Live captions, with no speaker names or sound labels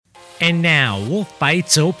And now, Wolf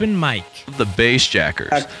Bites Open Mic. The Bass Jackers.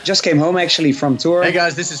 I just came home actually from tour. Hey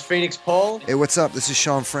guys, this is Phoenix Paul. Hey, what's up? This is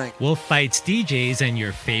Sean Frank. Wolf Bites DJs and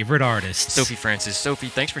your favorite artists. Sophie Francis. Sophie,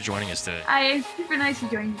 thanks for joining us today. Hi, it's super nice to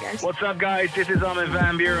join you guys. What's up, guys? This is Ahmed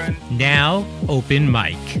Van Buren. Now, Open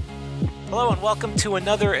Mic. Hello and welcome to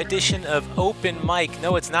another edition of Open Mic.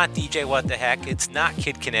 No, it's not DJ What the Heck. It's not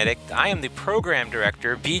Kid Kinetic. I am the program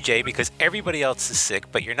director, BJ, because everybody else is sick,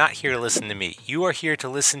 but you're not here to listen to me. You are here to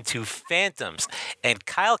listen to Phantoms. And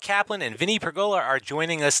Kyle Kaplan and Vinny Pergola are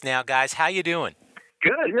joining us now. Guys, how you doing?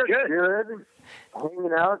 Good.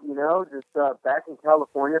 Hanging out, just back in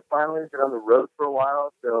California finally. Been on the road for a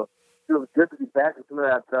while, so it feels good to be back in some of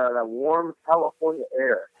that warm California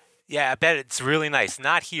air. Yeah, I bet it's really nice.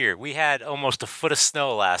 Not here. We had almost a foot of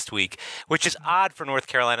snow last week, which is odd for North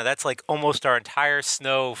Carolina. That's like almost our entire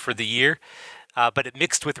snow for the year, but it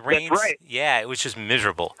mixed with rain. That's right. Yeah, it was just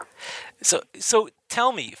miserable. So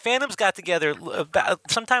tell me, Phantoms got together about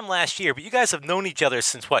sometime last year, but you guys have known each other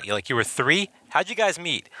since what? You were 3? How'd you guys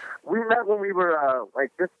meet? We met when we were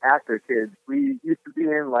just actor kids. We used to be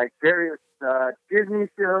in various Disney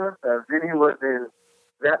shows. Vinny was in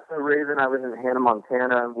That's So Raven. I was in Hannah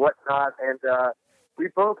Montana and whatnot, and we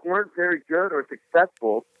both weren't very good or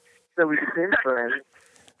successful, so we became friends,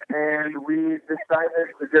 and we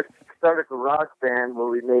decided to just start a garage band where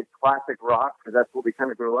we made classic rock, because that's what we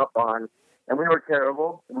kind of grew up on, and we were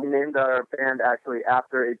terrible. We named our band actually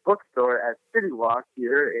after a bookstore at City Walk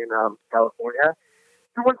here in California.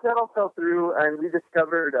 So once that all fell through and we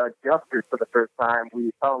discovered Justice for the first time,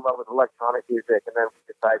 we fell in love with electronic music, and then we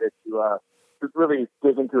decided to just really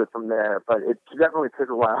dig into it from there, but it definitely took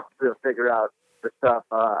a while to figure out the stuff.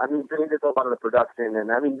 Vinny did a lot of the production,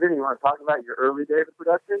 and Vinny, you want to talk about your early days of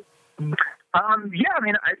production?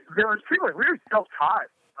 There was pretty much, we were self-taught.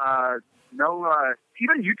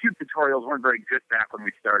 Even YouTube tutorials weren't very good back when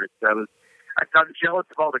we started, so I'm jealous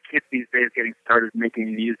of all the kids these days getting started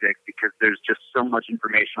making music because there's just so much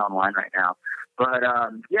information online right now. But,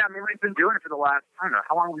 we've been doing it for the last, I don't know,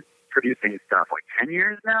 how long have we been producing stuff? 10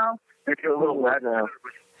 years now? Maybe a little less.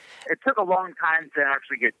 It took a long time to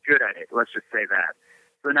actually get good at it, let's just say that.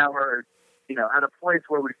 So now we're, at a place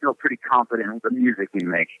where we feel pretty confident with the music we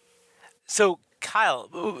make. So, Kyle,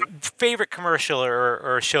 favorite commercial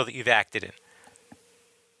or show that you've acted in?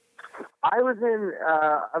 I was in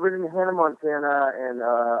Hannah Montana and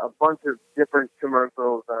a bunch of different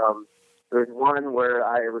commercials. There's one where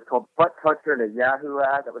it was called Butt Toucher in a Yahoo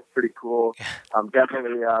ad. That was pretty cool.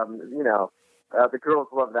 Definitely, the girls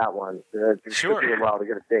love that one. It Sure. took me a while to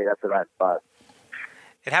get a date after that spot.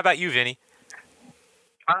 And how about you, Vinny?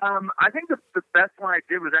 I think the best one I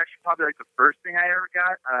did was actually probably the first thing I ever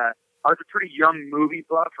got. I was a pretty young movie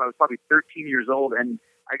buff. I was probably 13 years old, and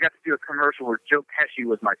I got to do a commercial where Joe Pesci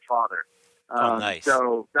was my father. Nice.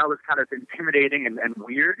 So that was kind of intimidating and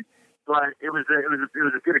weird, but it was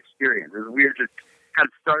a good experience. It was weird just kind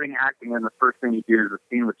of starting acting, and the first thing you do is a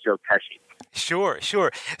scene with Joe Pesci. Sure.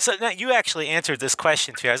 So now you actually answered this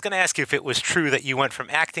question too. I was going to ask you if it was true that you went from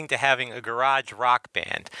acting to having a garage rock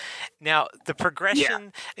band. Now, the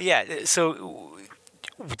progression, so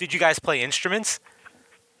did you guys play instruments?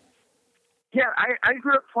 Yeah, I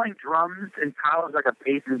grew up playing drums in college, like a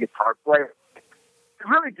bass and guitar player. I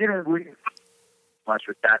really didn't leave much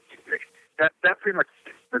with that music. That pretty much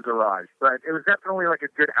the garage, but it was definitely a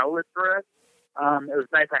good outlet for us. It was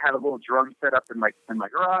nice. I had a little drum set up in my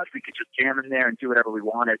garage. We could just jam in there and do whatever we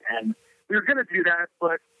wanted, and we were going to do that.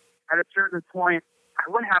 But at a certain point,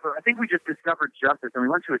 I think we just discovered Justice, and we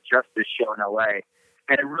went to a Justice show in LA,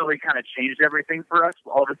 and it really kind of changed everything for us.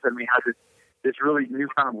 All of a sudden, we had this really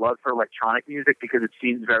newfound love for electronic music because it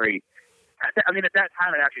seems very. At that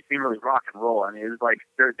time, it actually seemed really rock and roll. It was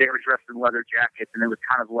they were dressed in leather jackets, and it was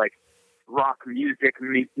kind of like rock music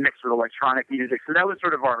mixed with electronic music. So that was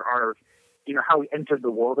sort of our how we entered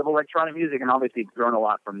the world of electronic music, and obviously it's grown a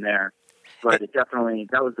lot from there. But it definitely,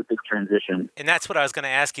 that was a big transition. And that's what I was going to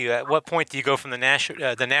ask you. At what point do you go from the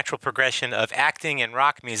natural progression of acting and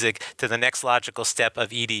rock music to the next logical step of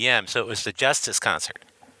EDM? So it was the Justice concert.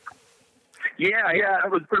 Yeah,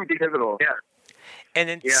 that was pretty pivotal. Yeah. And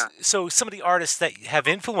then, so some of the artists that have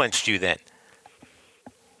influenced you then?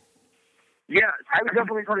 Yeah, I was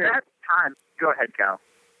definitely from that time. Go ahead, Cal.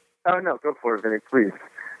 Oh, no, go for it, Vinny, please.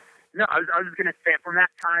 No, I was just going to say, from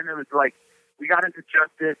that time, it was we got into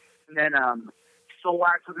Justice, and then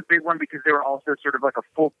Soulwax was a big one because they were also sort of a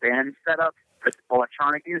full band setup with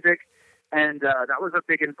electronic music. And that was a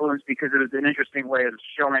big influence because it was an interesting way of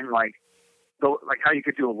showing, how you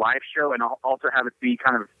could do a live show and also have it be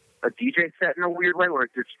kind of a DJ set in a weird way where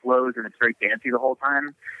it just flows and it's very dancey the whole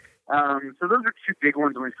time. So those are two big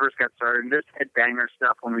ones when we first got started. And there's Headbanger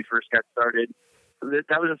stuff when we first got started. So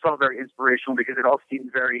that was just all very inspirational because it all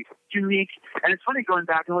seemed very unique. And it's funny going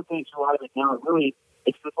back and looking to a lot of it now.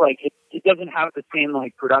 It's just like it doesn't have the same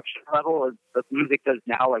like production level as the music does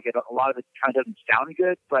now. Like a lot of it kind of doesn't sound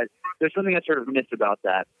good, but there's something I sort of miss about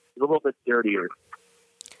that. It's a little bit dirtier.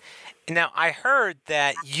 Now, I heard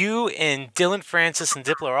that you and Dillon Francis and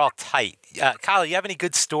Diplo are all tight. Kyle, you have any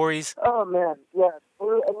good stories? Oh, man, yeah.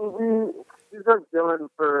 We've heard Dillon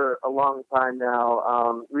for a long time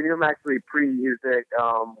now. We knew him actually pre-music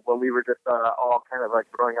when we were just all kind of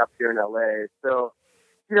like growing up here in L.A. So,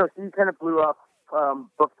 he kind of blew up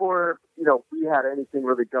before, we had anything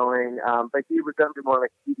really going. But he was definitely more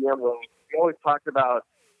like EDM. We always talked about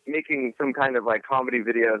making some kind of like comedy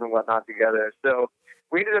videos and whatnot together. So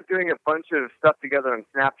we ended up doing a bunch of stuff together on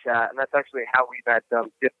Snapchat, and that's actually how we met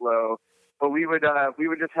Diplo. But we would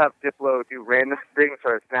just have Diplo do random things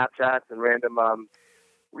for our Snapchats and random,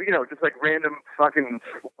 just like random fucking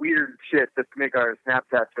weird shit just to make our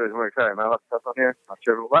Snapchat shows more exciting. Am I allowed to stuff on here? Not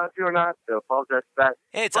sure if we're allowed to or not, so apologize for that.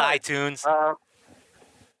 It's iTunes. All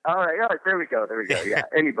right, there we go. Yeah,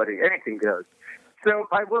 anything goes. So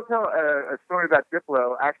I will tell a story about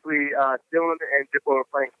Diplo. Actually, Dillon and Diplo were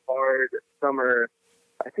playing hard summer.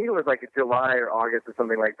 I think it was like July or August or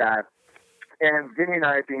something like that. And Vinny and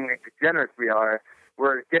I, being the degenerates we are,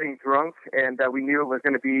 were getting drunk, and we knew it was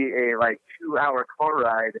going to be a 2-hour car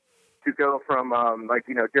ride to go from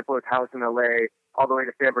Diplo's house in LA all the way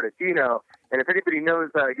to San Bernardino. And if anybody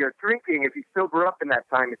knows you're drinking, if you sober up in that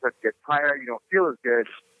time, you start to get tired, you don't feel as good.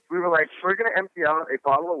 We were like, we're going to empty out a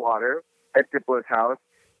bottle of water at Diplo's house,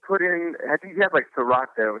 put in, I think he had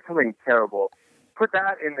Ciroc there, it was something terrible. Put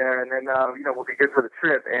that in there, and then, we'll be good for the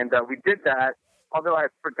trip. And we did that, although I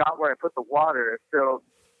forgot where I put the water. So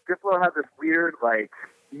Diplo had this weird,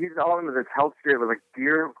 he's all into this health shit with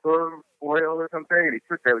deer hoof oil or something, and he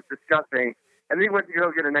took that. It was disgusting. And then he went to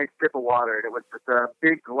go get a nice sip of water, and it was just a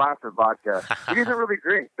big glass of vodka. He doesn't really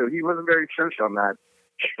drink, so he wasn't very stoked on that.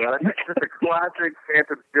 It's just a classic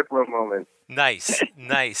Phantom Diplo moment. Nice.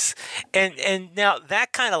 And now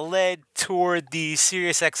that kind of led toward the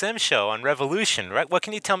SiriusXM show on Revolution, right? What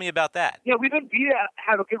can you tell me about that? Yeah, we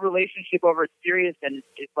have a good relationship over at Sirius, and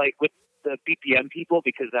it's with the BPM people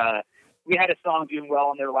because we had a song doing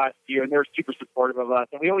well in there last year, and they were super supportive of us.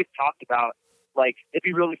 And we always talked about it'd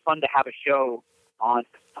be really fun to have a show on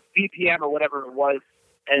BPM or whatever it was.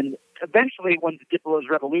 And eventually, when the Diplo's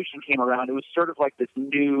Revolution came around, it was sort of like this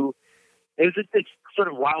new. It was this sort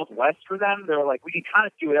of Wild West for them. They were like, we can kind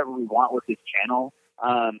of do whatever we want with this channel.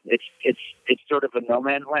 It's sort of a no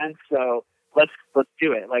man's land. So let's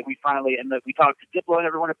do it. We finally we talked to Diplo and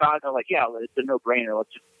everyone about it. They're like, yeah, it's a no brainer.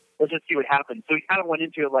 Let's just see what happens. So we kind of went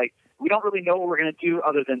into it we don't really know what we're going to do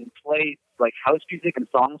other than play house music and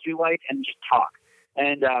songs we like and just talk.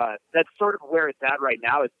 And that's sort of where it's at right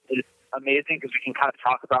now. It's amazing because we can kind of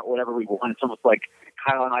talk about whatever we want. It's almost like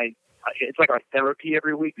Kyle and I, it's like our therapy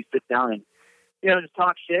every week. We sit down and, just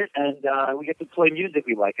talk shit, and we get to play music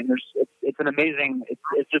we like. And it's an amazing,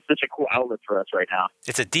 it's just such a cool outlet for us right now.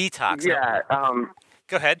 It's a detox. Yeah.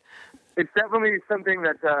 Go ahead. It's definitely something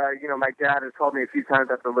that, my dad has called me a few times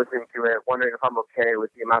after listening to it, wondering if I'm okay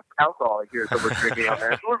with the amount of alcohol he hears that we're drinking on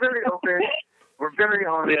there. So we're very open. We're very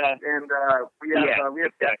honest. Yeah. And we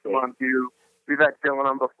have guests on too. We've had Dillon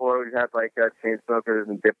on before. We've had Chainsmokers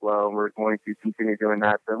and Diplo, and we're going to continue doing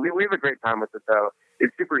that. So we have a great time with it, though.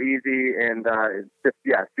 It's super easy, and it's just,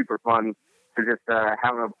 super fun to just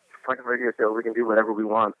have a fucking radio show. We can do whatever we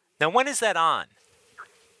want. Now, when is that on?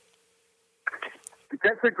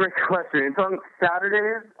 That's a great question. It's on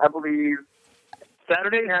Saturdays, I believe.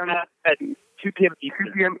 Saturdays at 2 p.m.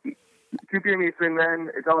 Eastern. 2 p.m. Eastern,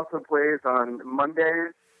 then. It also plays on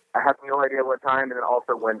Mondays. I have no idea what time, and then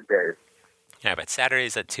also Wednesdays. Yeah, but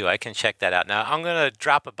Saturdays at 2. I can check that out. Now, I'm going to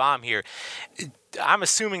drop a bomb here. I'm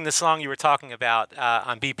assuming the song you were talking about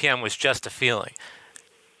on BPM was Just a Feeling.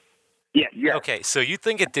 Yeah. Okay, so you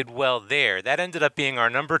think it did well there. That ended up being our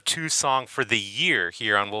number 2 song for the year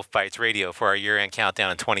here on Wolf Bites Radio for our year-end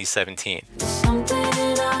countdown in 2017. Something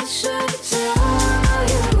I should tell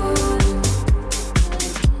you.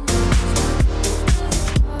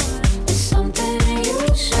 Something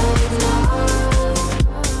you should know.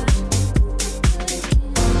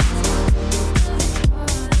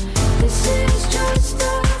 This is just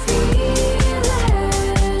a feeling.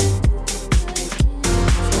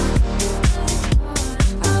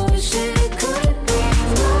 I wish it could be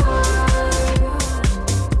more.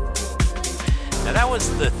 Now that was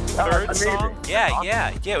the third song. Yeah,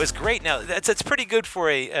 awesome. It was great. Now that's pretty good for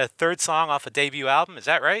a third song off a debut album. Is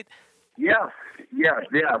that right? Yeah.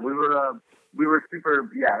 We were we were super,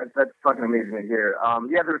 that's fucking amazing to hear.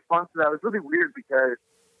 The response to that was really weird because,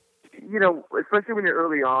 especially when you're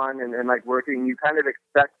early on and like working, you kind of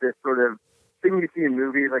expect this sort of thing you see in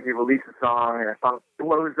movies, like you release a song and a song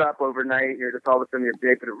blows up overnight, you're just all of a sudden you're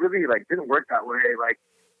big, but it really like didn't work that way. Like,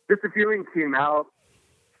 Just a Feeling came out,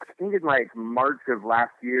 I think in like March of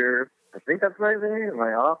last year. I think that's right. Am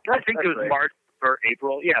I off? I think it was March or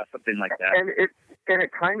April. Yeah, something like that. And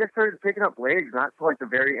it kind of started picking up legs, not till like the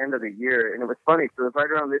very end of the year. And it was funny. So it was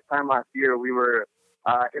right around this time last year, we were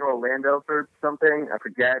in Orlando for something. I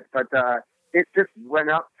forget. But it just went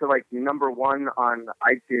up to like number 1 on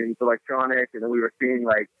iTunes electronic. And then we were seeing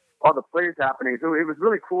like all the plays happening. So it was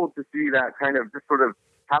really cool to see that kind of just sort of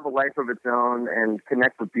have a life of its own and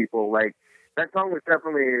connect with people. Like, that song was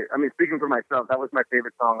definitely, I mean, speaking for myself, that was my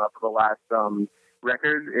favorite song off of the last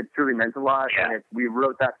record. It truly meant a lot. Yeah. And we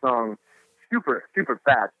wrote that song super, super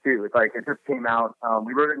fast, too. It's like, it just came out.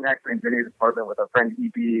 We wrote it actually in Jenny's apartment with our friend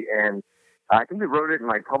EP, and I think we wrote it in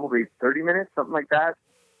like probably 30 minutes, something like that.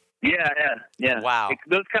 Yeah. Wow.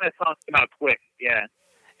 Those kind of songs come out quick. Yeah.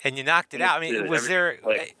 And you knocked it out. I mean, was there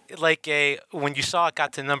like when you saw it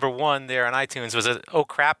got to number 1 there on iTunes, was it oh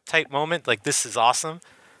crap type moment? Like, this is awesome?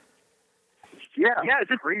 Yeah, it's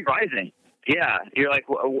just surprising. Yeah, you're like,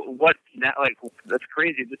 what? Like, that's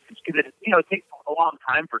crazy. Because it takes a long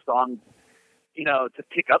time for songs, to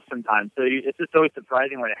pick up sometimes. So it's just always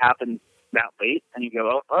surprising when it happens that late, and you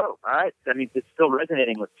go, oh, all right. That means it's still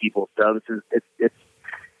resonating with people. So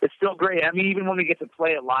it's still great. I mean, even when we get to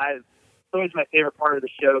play it live, it's always my favorite part of the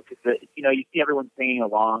show because you see everyone singing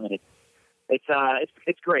along, and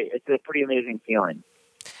it's great. It's a pretty amazing feeling.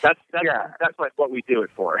 That's like what we do it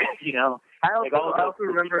for, I also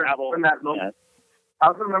remember when that moment. I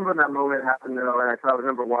also remember when that moment happened though, and I thought it was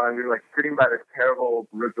number 1. We were like sitting by this terrible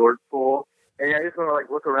resort pool, and I just want to like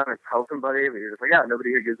look around and tell somebody, but you're just like, nobody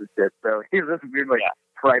here gives a shit. So he's this weird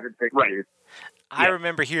private picture. Right. I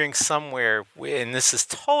remember hearing somewhere, and this is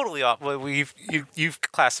totally off. Well, you've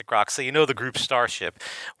classic rock, so you know the group Starship.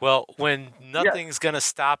 Well, when Nothing's Gonna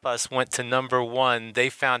Stop Us went to number 1, they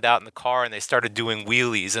found out in the car and they started doing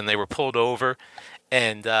wheelies, and they were pulled over,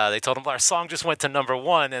 and they told them our song just went to number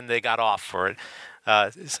 1, and they got off for it. Oh,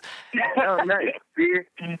 nice. See,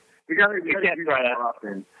 we gotta do that more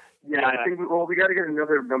often. Yeah, I think we got to get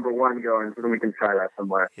another number 1 going so then we can try that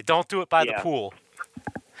somewhere. Don't do it by the pool.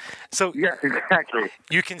 So yes, exactly.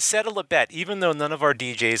 You can settle a bet, even though none of our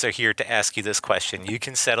DJs are here to ask you this question. You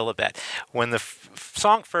can settle a bet. When the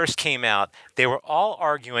song first came out, they were all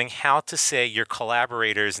arguing how to say your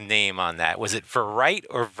collaborator's name on that. Was it Verite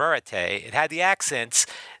or Verite? It had the accents.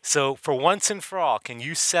 So for once and for all, can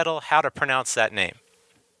you settle how to pronounce that name?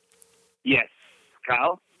 Yes.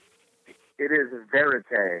 Kyle? It is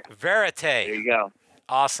Verite. Verite. There you go.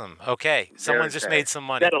 Awesome. Okay. Someone just made some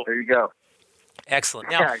money. There you go. Excellent.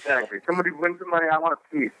 Now, yeah, exactly. Somebody wins the money, I want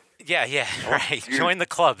a piece. Yeah, right. Join the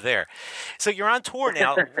club there. So you're on tour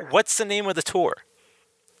now. What's the name of the tour?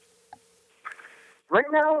 Right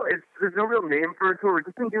now, there's no real name for a tour. We've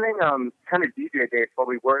just been doing kind of DJ dates while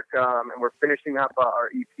we work, and we're finishing up our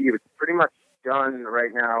EP. It's pretty much done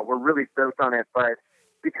right now. We're really stoked on it, but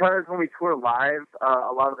because when we tour live,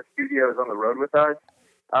 a lot of the studio is on the road with us,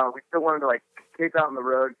 we still wanted to like keep out on the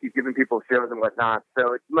road, keep giving people shows and whatnot.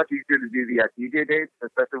 So it's much easier to do the DJ dates,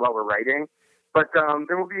 especially while we're writing. But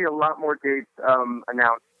there will be a lot more dates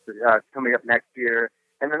announced coming up next year.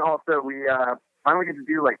 And then also we finally get to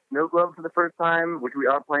do like Snow Globe for the first time, which we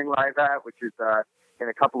are playing live at, which is in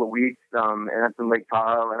a couple of weeks, and that's in Lake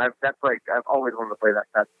Tahoe. And I've always wanted to play that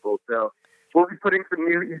festival. So we'll be putting some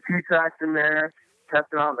new EP tracks in there,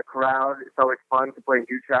 testing out in the crowd. It's always fun to play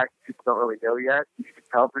new tracks people don't really know yet. You can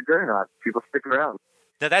tell if they're good or not. People stick around.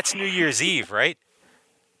 Now that's New Year's Eve, right?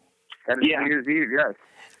 That is New Year's Eve, yes.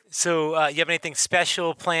 So you have anything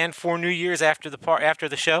special planned for New Year's after the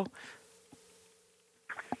show?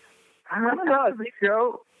 I don't know. The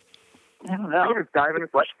show. I don't know. I'm going to dive into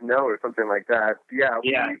snow or something like that.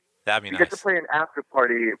 Yeah. That'd be we nice. get to play an after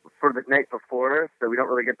party for the night before, so we don't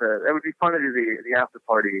really get the. It would be fun to do the after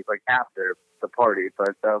party like after the party,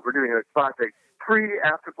 but we're doing a classic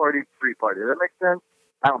pre-after party, pre-party. Does that make sense?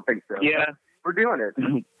 I don't think so. Yeah, we're doing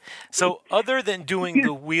it. So, other than doing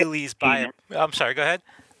the wheelies I'm sorry. Go ahead.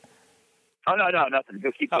 Oh no, nothing.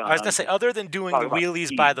 Go keep going. I was gonna say, other than doing the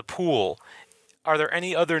wheelies by the pool, are there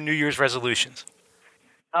any other New Year's resolutions?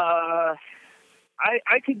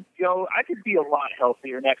 I could be a lot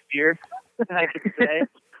healthier next year. I could say.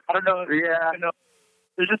 I don't know. Yeah.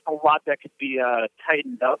 There's just a lot that could be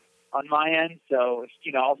tightened up on my end. So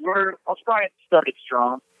I'll try and start it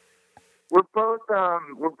strong. We're both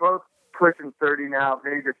pushing 30 now.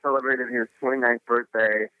 Vinny just celebrated his 29th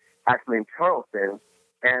birthday, actually in Charleston.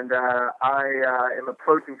 And I am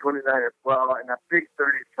approaching 29 as well, and that big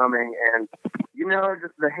 30 is coming. And,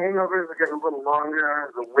 just the hangovers are getting a little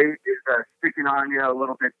longer. The weight is sticking on you a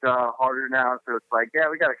little bit harder now. So it's like,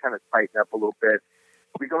 we got to kind of tighten up a little bit.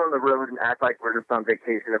 We go on the road and act like we're just on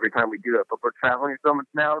vacation every time we do it, but we're traveling so much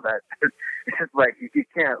now that it's just like you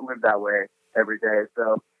can't live that way every day.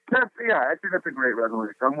 So, I think that's a great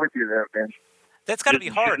resolution. I'm with you there, man. That's got to be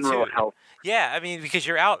hard, too. Health. Yeah, I mean, because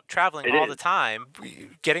you're out traveling all the time,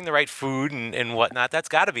 getting the right food and whatnot, that's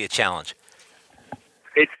got to be a challenge.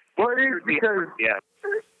 It is because,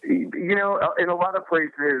 in a lot of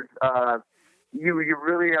places, you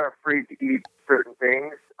really are afraid to eat certain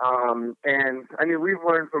things. And, I mean, we've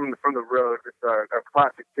learned from the road, our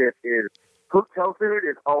classic tip is hotel food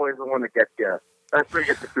is always the one that gets you. That's where you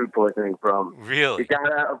get the food poisoning from. Really? You got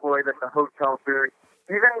to avoid the hotel food.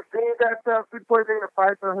 Even seeing that food poisoning in a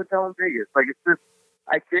 5-star hotel in Vegas. Like, it's just,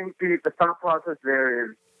 I think the thought process there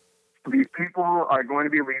is these people are going to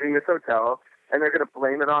be leaving this hotel, and they're going to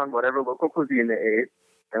blame it on whatever local cuisine they ate,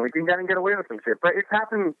 and we can kind of get away with some shit. But it's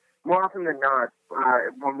happened more often than not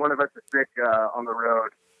when one of us is sick on the road.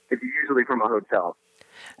 It's usually from a hotel.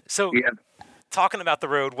 So, talking about the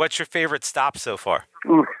road, what's your favorite stop so far?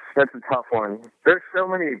 Ooh, that's a tough one. There's so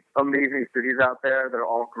many amazing cities out there. They're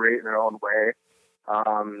all great in their own way.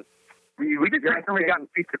 We just recently got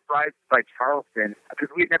surprised by Charleston because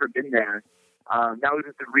we had never been there. That was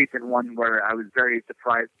just a recent one where I was very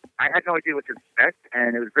surprised. I had no idea what to expect,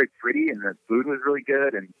 and it was very pretty, and the food was really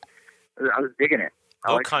good, and I was digging it.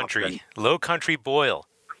 Low country boil.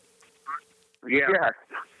 Yeah.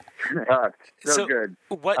 So good.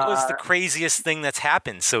 What was the craziest thing that's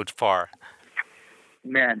happened so far?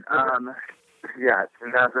 Man, and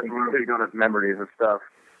that's when we really don't have memories of stuff.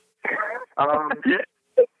 On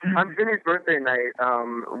Jimmy's birthday night,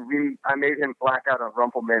 I made him black out on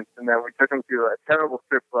Rumplemints, and then we took him to a terrible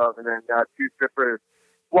strip club, and then 2 strippers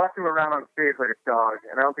walked him around on stage like a dog,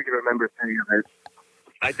 and I don't think he remembers any of it.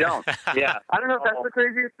 I don't. Yeah. I don't know if that's the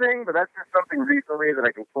craziest thing, but that's just something recently that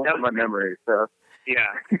I can pull from my memory. So.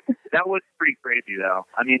 Yeah, that was pretty crazy, though.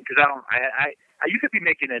 I mean, because you could be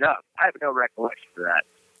making it up. I have no recollection for that.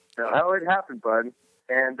 So. Oh, it happened, bud.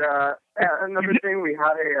 And another thing, we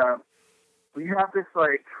have this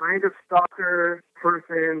like kind of stalker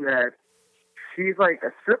person that she's like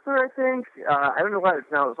a stripper, I think. I don't know why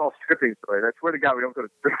it's all stripping stories. I swear to God, we don't go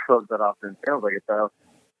to strip clubs that often. Sounds like it though.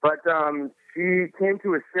 But she came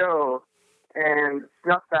to a show and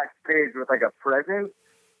snuck backstage with like a present.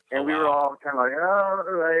 And we were all kind of like, oh,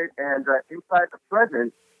 all right. And inside the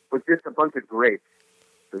present was just a bunch of grapes.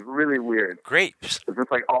 It was really weird. Grapes? It was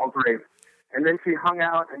just like all grapes. And then she hung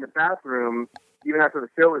out in the bathroom even after the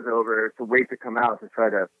show was over to wait to come out to try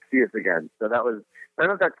to see us again. So that was, I don't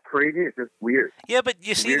know if that's crazy. It's just weird. Yeah, but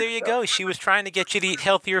you see, weird there you go. She was trying to get you to eat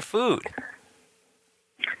healthier food.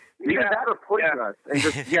 Either that or poison us. And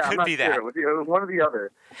just, I'm not sure. It was one or the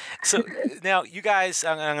other. So now, you guys,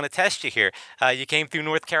 I'm going to test you here. You came through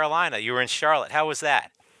North Carolina. You were in Charlotte. How was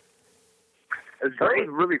that? It was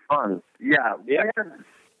really fun. Yeah. We had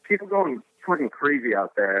people going fucking crazy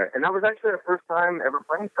out there. And that was actually our first time ever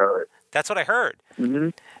playing Charlotte. That's what I heard. Mm-hmm.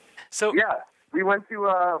 So yeah, we went to,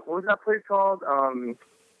 what was that place called? It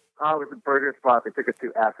was a burger spot they took us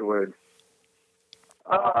to afterwards.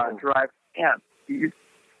 Drive. Yeah.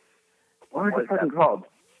 What was it fucking called?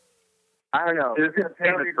 I don't know. It was a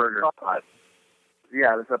famous burger spot.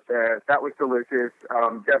 Yeah, it was up there. That was delicious.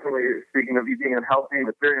 Definitely, speaking of you being unhealthy, it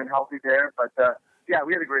was very unhealthy there. But,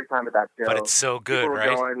 we had a great time at that show. But it's so good,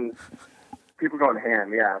 right? People going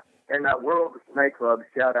ham, yeah. And that World Nightclub,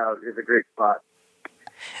 shout out, is a great spot.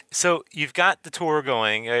 So you've got the tour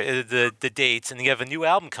going, the dates, and you have a new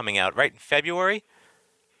album coming out, right, in February?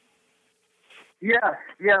 Yeah,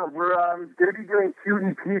 we're going to be doing 2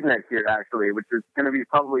 EPs next year, actually, which is going to be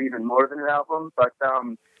probably even more than an album. But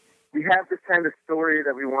we have this kind of story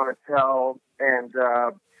that we want to tell, and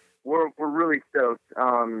we're really stoked.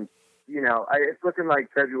 It's looking like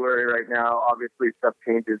February right now. Obviously, stuff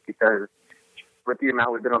changes because with the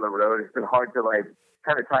amount we've been on the road, it's been hard to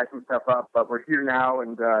kind of tie some stuff up. But we're here now,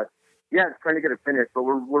 and it's trying to get it finished. But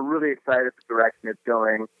we're really excited at the direction it's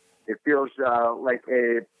going. It feels like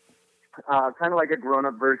a kind of like a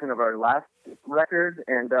grown-up version of our last record,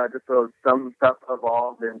 and just so some stuff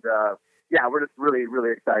evolved, and we're just really,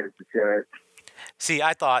 really excited to share it. See,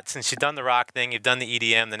 I thought since you've done the rock thing, you've done the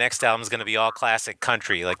EDM, the next album is going to be all classic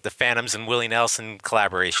country, like the Phantoms and Willie Nelson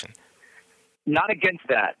collaboration. Not against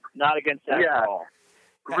that at all.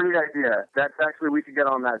 Great idea. That's actually, we could get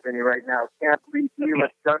on that, Vinny, right now. Can't believe you.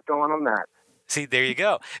 Let's start going on that. See, there you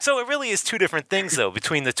go. So it really is two different things, though,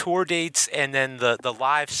 between the tour dates and then the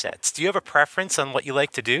live sets. Do you have a preference on what you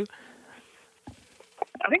like to do?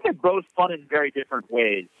 I think they're both fun in very different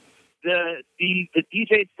ways. The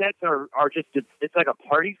DJ sets are just it's like a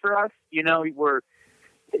party for us. You know, we're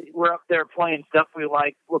up there playing stuff we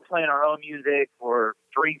like. We're playing our own music. We're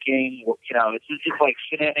drinking. You know, it's just like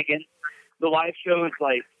shenanigans. The live show is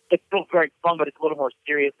like, it's still very fun, but it's a little more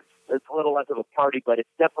serious. It's a little less of a party, but it's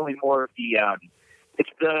definitely more of the it's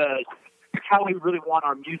how we really want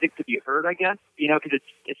our music to be heard, I guess. You know, because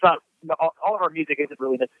it's not all of our music isn't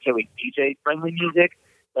really necessarily DJ friendly music,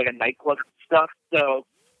 like a nightclub stuff. So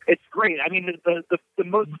it's great. I mean, the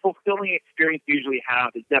most fulfilling experience we usually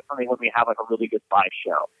have is definitely when we have like a really good live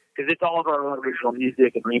show, because it's all of our own original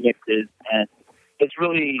music and remixes, and it's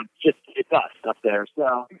really just it's us up there.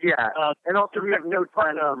 So yeah, and also we have no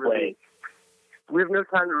time to really. We have no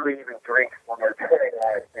time to really even drink when we're doing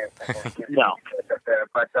that. No.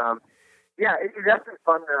 But yeah, that's been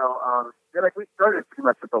fun though. Like we started pretty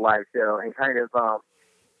much with the live show and kind of taught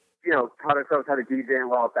ourselves how to DJ a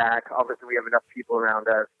while back. Obviously, we have enough people around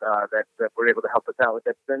us that were able to help us out with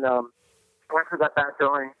it. Then once we got that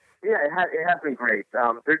going, yeah, it has been great.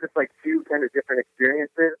 They're just like two kind of different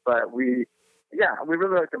experiences, but we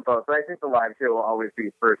really like them both. But I think the live show will always be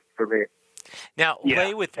first for me. Now,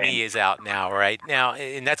 Lay With Me is out now, right? Now,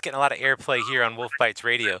 and that's getting a lot of airplay here on Wolf Bites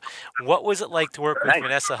Radio. What was it like to work with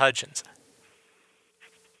Vanessa Hudgens?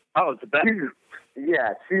 Oh, it's the best.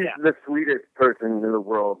 She's the sweetest person in the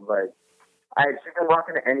world. Like, she can walk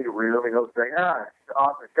into any room and go like, she's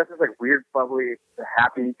awesome. She has this like weird, bubbly,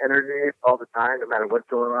 happy energy all the time, no matter what's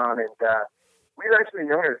going on. And we've actually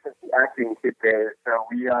known her since the acting kid days. So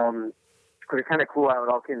it was kind of cool how it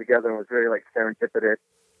all came together and was very like serendipitous.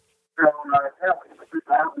 So we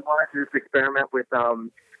wanted to just experiment with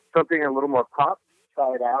something a little more pop,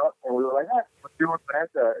 try it out, and we were like, let's do it with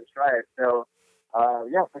Vanessa and try it. So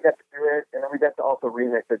we got to do it, and then we got to also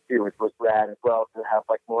remix it too, which was rad as well, to have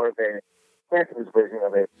like more of a Vanessa's version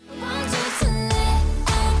of it.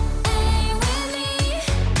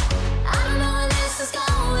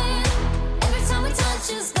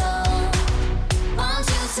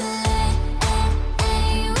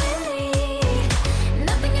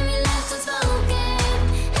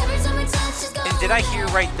 Did I hear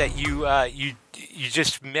right that you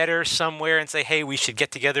just met her somewhere and say, hey, we should get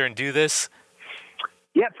together and do this?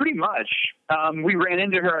 Yeah, pretty much. We ran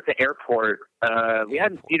into her at the airport. We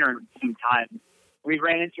hadn't seen her in some time. We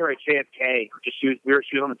ran into her at JFK. She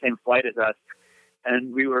was on the same flight as us,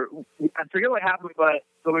 and I forget what happened, but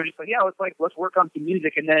we were just like, let's work on some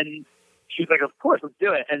music. And then she was like, of course, let's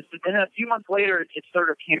do it. And then a few months later, it sort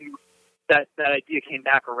of came that idea came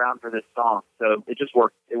back around for this song. So it just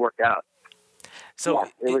worked. It worked out. So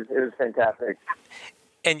it was fantastic.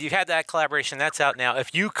 And you've had that collaboration. That's out now.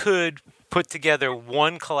 If you could put together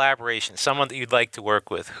one collaboration, someone that you'd like to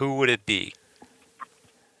work with, who would it be?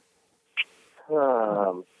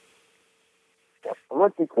 I'll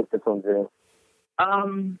let you take this one, Jay.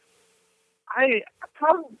 I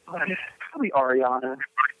probably Ariana.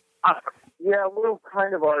 Yeah, we're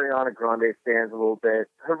kind of Ariana Grande fans a little bit.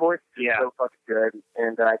 Her voice is so fucking good,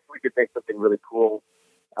 and I think we could make something really cool.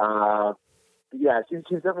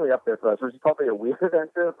 She's definitely up there for us. She's probably a weird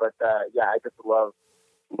answer, but I just love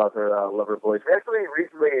her voice. We actually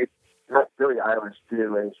recently met Billie Eilish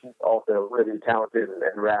too, and she's also really talented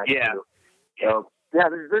and rad too. So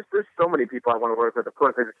there's so many people I want to work with. Of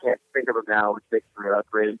course, I just can't think of them now, which makes for a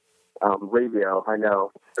great radio. I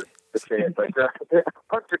know to say it, but a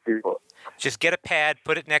bunch of people. Just get a pad,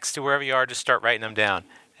 put it next to wherever you are, just start writing them down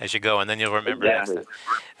as you go, and then you'll remember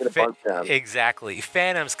Exactly.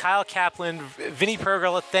 Phantoms, Kyle Kaplan, Vinnie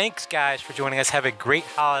Pergola, thanks, guys, for joining us. Have a great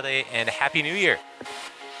holiday and a Happy New Year.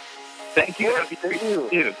 Thank you. Thank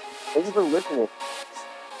you for listening.